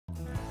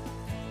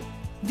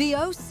The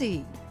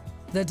OC,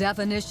 the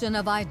definition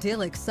of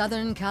idyllic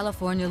Southern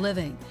California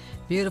living.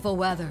 Beautiful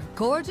weather,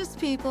 gorgeous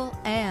people,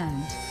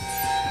 and...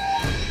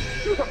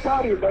 There's a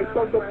body in my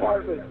son's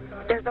apartment.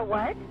 There's a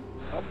what?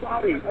 A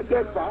body, a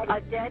dead body. A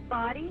dead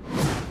body?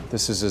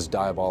 This is as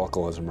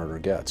diabolical as a murder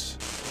gets.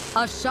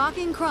 a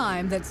shocking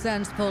crime that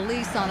sends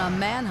police on a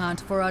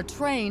manhunt for a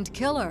trained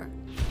killer.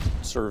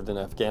 Served in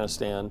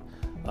Afghanistan,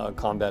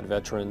 combat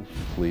veteran.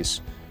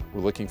 Police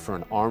were looking for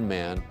an armed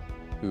man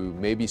who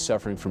may be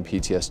suffering from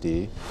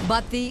PTSD.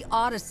 But the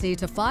odyssey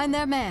to find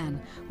their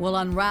man will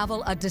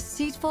unravel a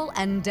deceitful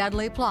and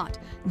deadly plot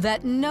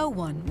that no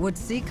one would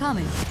see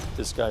coming.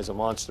 This guy's a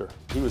monster.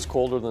 He was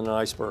colder than an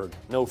iceberg.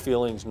 No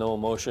feelings, no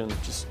emotion,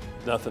 just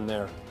nothing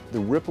there. The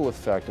ripple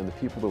effect on the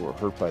people that were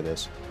hurt by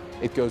this,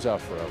 it goes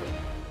out forever.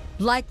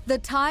 Like the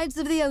tides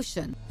of the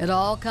ocean, it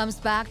all comes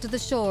back to the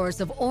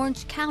shores of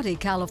Orange County,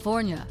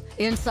 California,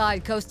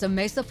 inside Costa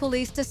Mesa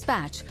Police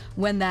Dispatch,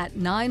 when that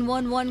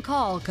 911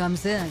 call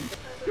comes in.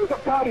 There's a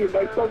body in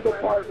my son's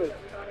apartment.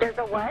 There's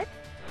a what?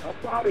 A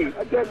body,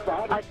 a dead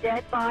body. A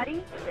dead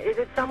body? Is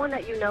it someone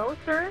that you know,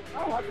 sir?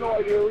 I have no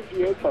idea who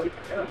she is. Oh,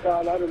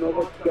 God, I don't know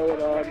what's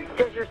going on.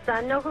 Does your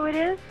son know who it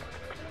is?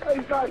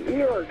 He's not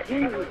here.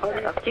 Jesus,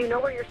 honey. Do you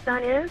know where your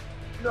son is?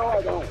 No,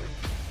 I don't.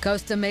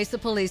 Costa Mesa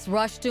Police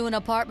rush to an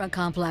apartment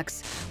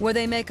complex where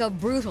they make a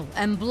brutal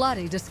and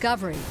bloody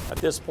discovery. At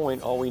this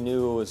point, all we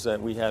knew was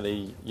that we had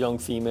a young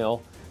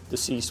female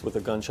deceased with a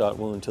gunshot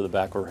wound to the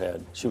back of her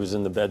head. She was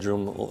in the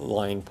bedroom,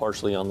 lying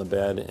partially on the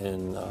bed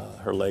and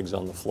her legs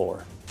on the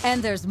floor.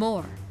 And there's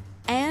more.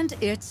 And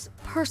it's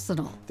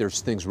personal.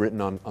 There's things written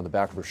on the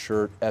back of her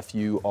shirt, F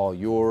you, all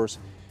yours.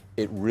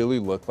 It really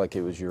looked like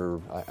it was your,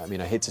 I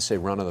mean, I hate to say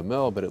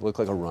run-of-the-mill, but it looked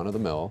like a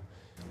run-of-the-mill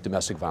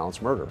domestic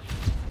violence murder.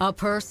 A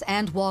purse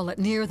and wallet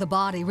near the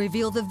body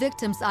reveal the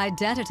victim's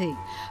identity.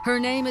 Her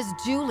name is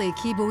Julie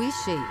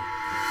Kibuishi.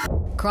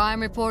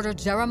 Crime reporter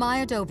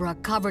Jeremiah Dobra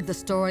covered the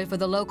story for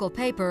the local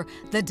paper,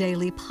 The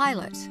Daily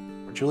Pilot.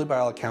 Julie, by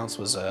all accounts,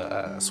 was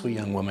a sweet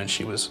young woman.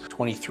 She was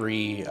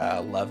 23,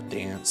 loved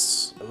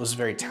dance, was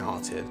very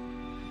talented.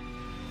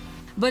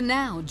 But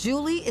now,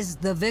 Julie is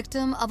the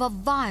victim of a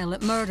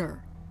violent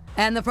murder.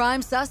 And the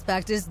prime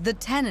suspect is the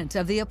tenant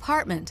of the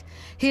apartment.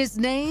 His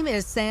name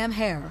is Sam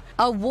Hare,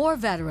 a war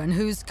veteran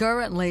who's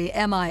currently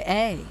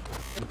MIA.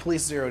 The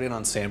police zeroed in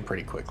on Sam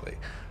pretty quickly.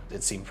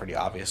 It seemed pretty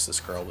obvious this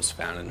girl was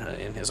found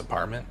in his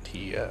apartment.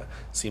 He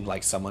seemed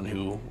like someone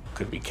who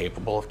could be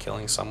capable of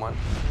killing someone.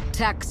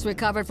 Texts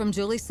recovered from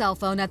Julie's cell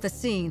phone at the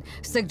scene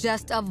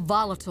suggest a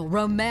volatile,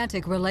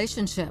 romantic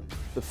relationship.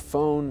 The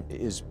phone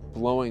is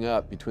blowing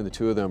up between the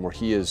two of them where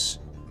he is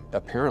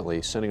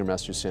apparently sending a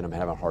message saying, I'm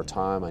having a hard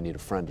time, I need a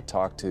friend to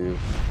talk to.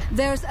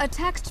 There's a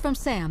text from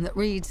Sam that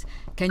reads,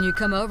 can you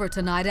come over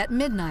tonight at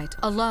midnight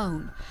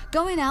alone?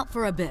 Going out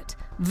for a bit,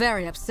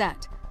 very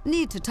upset,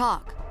 need to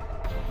talk.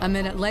 A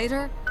minute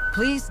later,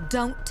 please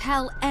don't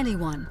tell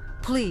anyone,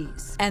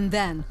 please. And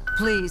then,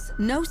 please,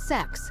 no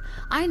sex.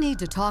 I need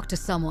to talk to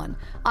someone.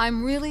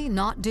 I'm really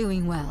not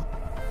doing well.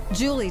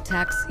 Julie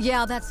texts,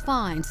 yeah, that's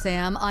fine,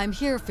 Sam. I'm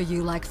here for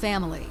you like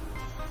family.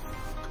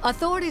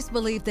 Authorities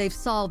believe they've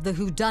solved the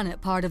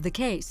whodunit part of the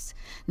case.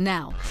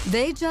 Now,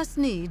 they just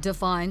need to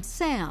find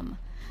Sam.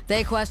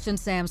 They question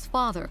Sam's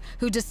father,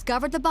 who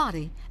discovered the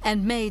body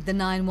and made the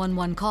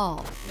 911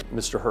 call.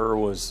 Mr. Herr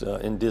was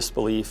in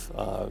disbelief,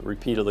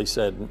 repeatedly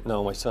said,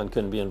 no, my son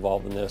couldn't be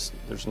involved in this.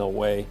 There's no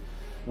way.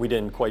 We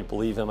didn't quite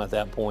believe him at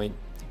that point,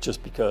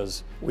 just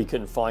because we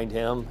couldn't find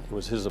him. It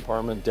was his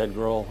apartment, dead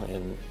girl,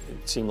 and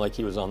it seemed like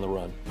he was on the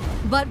run.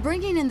 But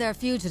bringing in their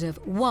fugitive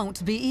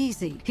won't be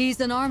easy.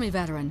 He's an Army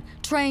veteran,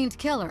 trained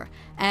killer,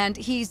 and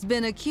he's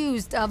been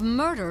accused of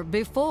murder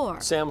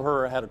before. Sam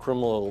Herr had a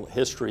criminal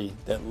history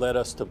that led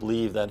us to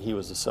believe that he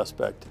was a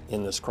suspect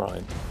in this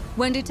crime.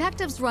 When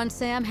detectives run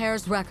Sam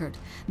Hare's record,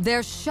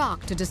 they're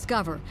shocked to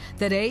discover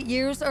that 8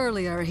 years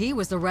earlier he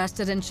was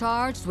arrested and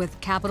charged with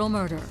capital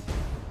murder.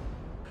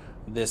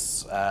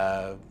 This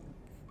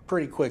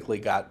pretty quickly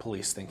got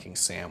police thinking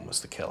Sam was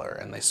the killer,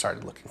 and they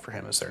started looking for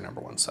him as their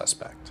 #1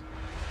 suspect.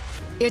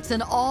 It's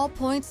an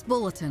all-points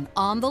bulletin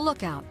on the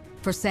lookout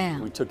for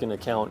Sam. We took into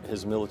account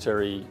his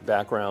military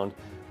background.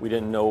 We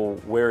didn't know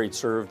where he'd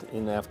served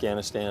in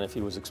Afghanistan, if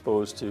he was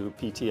exposed to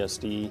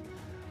PTSD.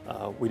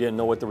 We didn't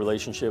know what the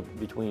relationship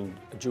between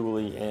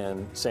Julie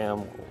and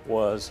Sam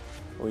was.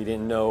 We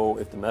didn't know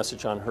if the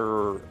message on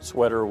her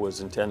sweater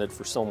was intended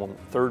for someone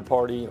third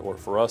party or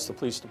for us, the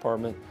police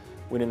department.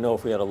 We didn't know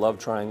if we had a love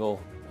triangle.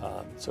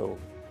 So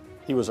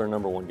he was our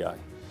 #1 guy.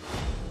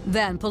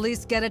 Then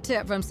police get a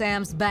tip from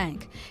Sam's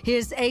bank.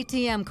 His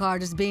ATM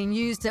card is being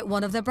used at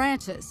one of the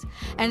branches,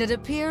 and it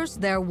appears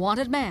their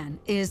wanted man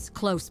is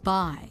close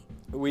by.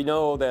 We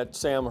know that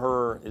Sam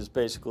Herr is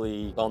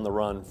basically on the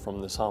run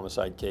from this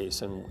homicide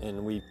case,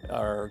 and we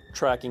are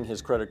tracking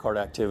his credit card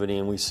activity,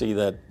 and we see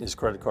that his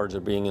credit cards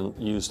are being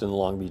used in the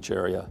Long Beach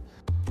area.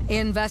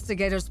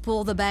 Investigators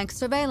pull the bank's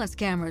surveillance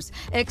cameras,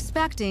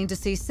 expecting to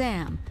see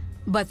Sam.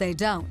 But they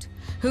don't.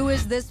 Who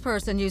is this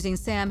person using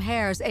Sam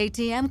Hare's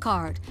ATM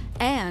card?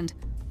 And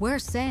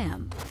where's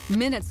Sam?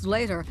 Minutes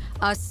later,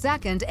 a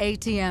second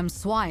ATM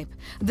swipe,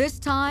 this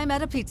time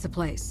at a pizza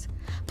place.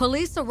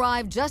 Police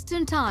arrive just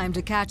in time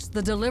to catch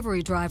the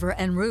delivery driver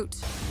en route.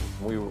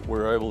 We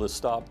were able to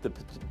stop the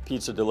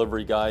pizza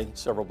delivery guy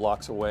several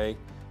blocks away,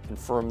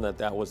 confirm that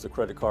that was the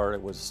credit card,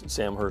 it was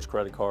Sam Hurt's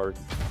credit card.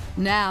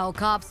 Now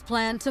cops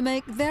plan to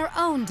make their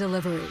own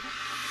delivery.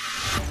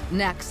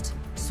 Next,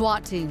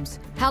 SWAT teams,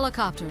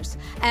 helicopters,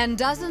 and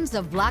dozens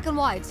of black and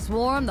white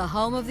swarm the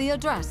home of the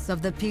address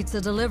of the pizza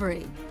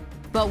delivery.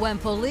 But when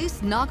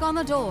police knock on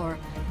the door,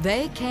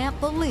 they can't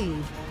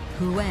believe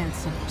who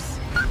answers.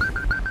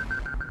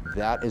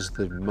 That is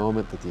the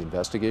moment that the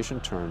investigation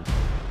turned.